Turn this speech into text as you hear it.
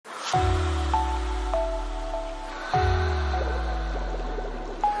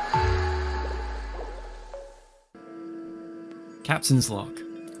Captain's log.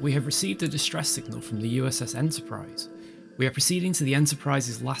 We have received a distress signal from the USS Enterprise. We are proceeding to the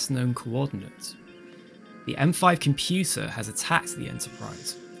Enterprise's last known coordinates. The M5 computer has attacked the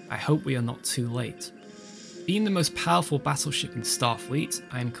Enterprise. I hope we are not too late. Being the most powerful battleship in Starfleet,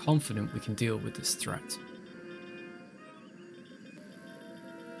 I am confident we can deal with this threat.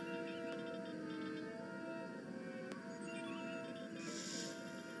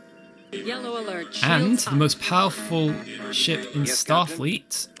 Yellow alert. And the most powerful ship in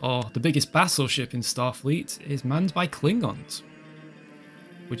Starfleet, or the biggest battleship in Starfleet, is manned by Klingons.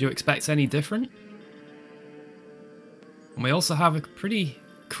 Would you expect any different? And we also have a pretty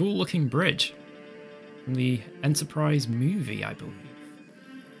cool looking bridge from the Enterprise movie, I believe.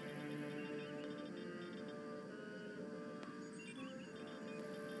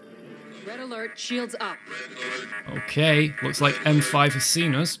 Red alert. Shields up. Okay, looks like M5 has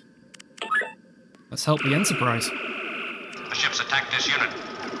seen us. Let's help the Enterprise. The ship's attacked this unit.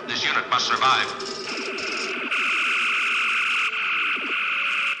 This unit must survive.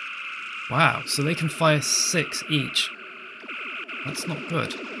 Wow, so they can fire 6 each. That's not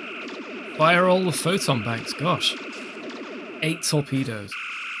good. Fire all the photon banks, gosh. 8 torpedoes.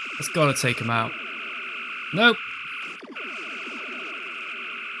 That's gotta take them out. Nope.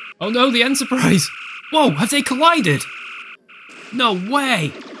 Oh no, the Enterprise! Whoa, have they collided? No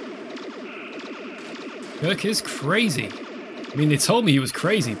way! Kirk is crazy. I mean, they told me he was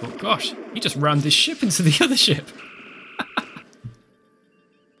crazy, but gosh, he just rammed his ship into the other ship.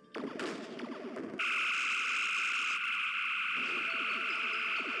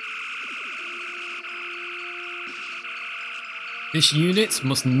 This unit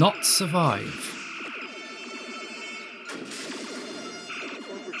must not survive.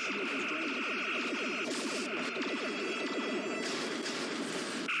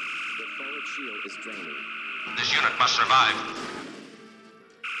 This unit must survive.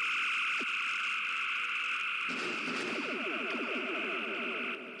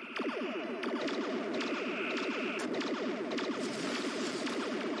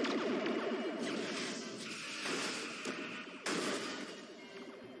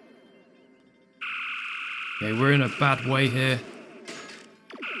 Okay, we're in a bad way here.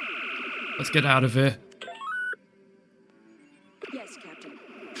 Let's get out of here. Yes, Captain.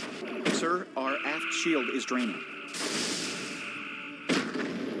 Sir, our aft shield is draining.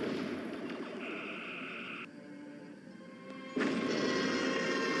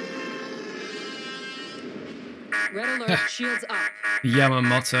 Red alert. Shields up.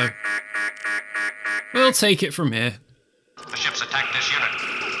 Yamamoto. We'll take it from here. The ship's attacked this unit.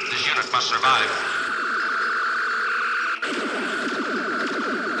 This unit must survive.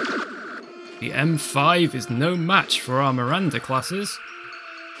 The M5 is no match for our Miranda classes.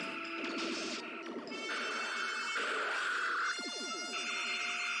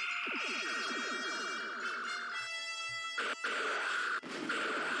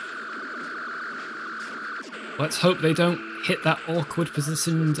 Let's hope they don't hit that awkward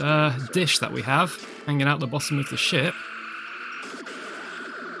positioned dish that we have hanging out the bottom of the ship.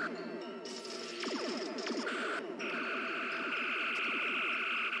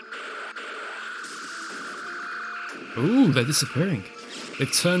 Ooh, they're disappearing.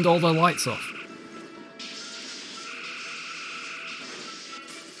 They've turned all their lights off.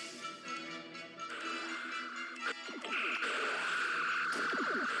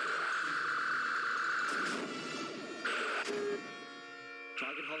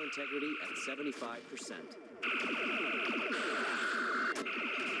 Target hull integrity at 75%.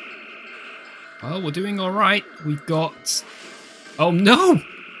 Well, we're doing alright. We've got... Oh no!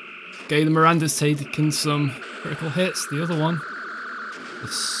 Okay, the Miranda's taken some critical hits. The other one, the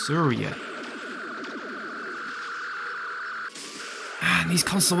Surya. Man, these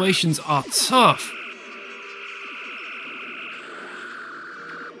constellations are tough.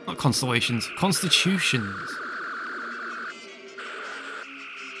 Not constellations, constitutions.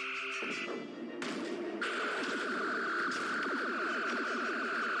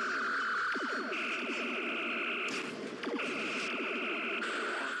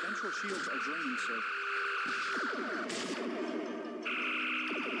 Shields are draining, sir.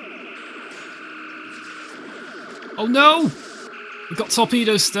 Oh no! We've got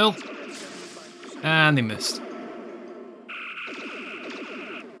torpedoes still. And they missed.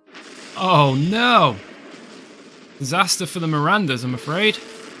 Oh no! Disaster for the Mirandas, I'm afraid.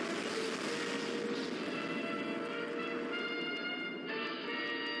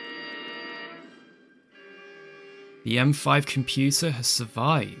 The M5 computer has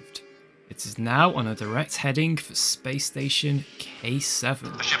survived. It is now on a direct heading for Space Station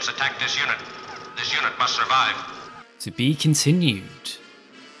K7. The ship's attacked this unit. This unit must survive. To be continued.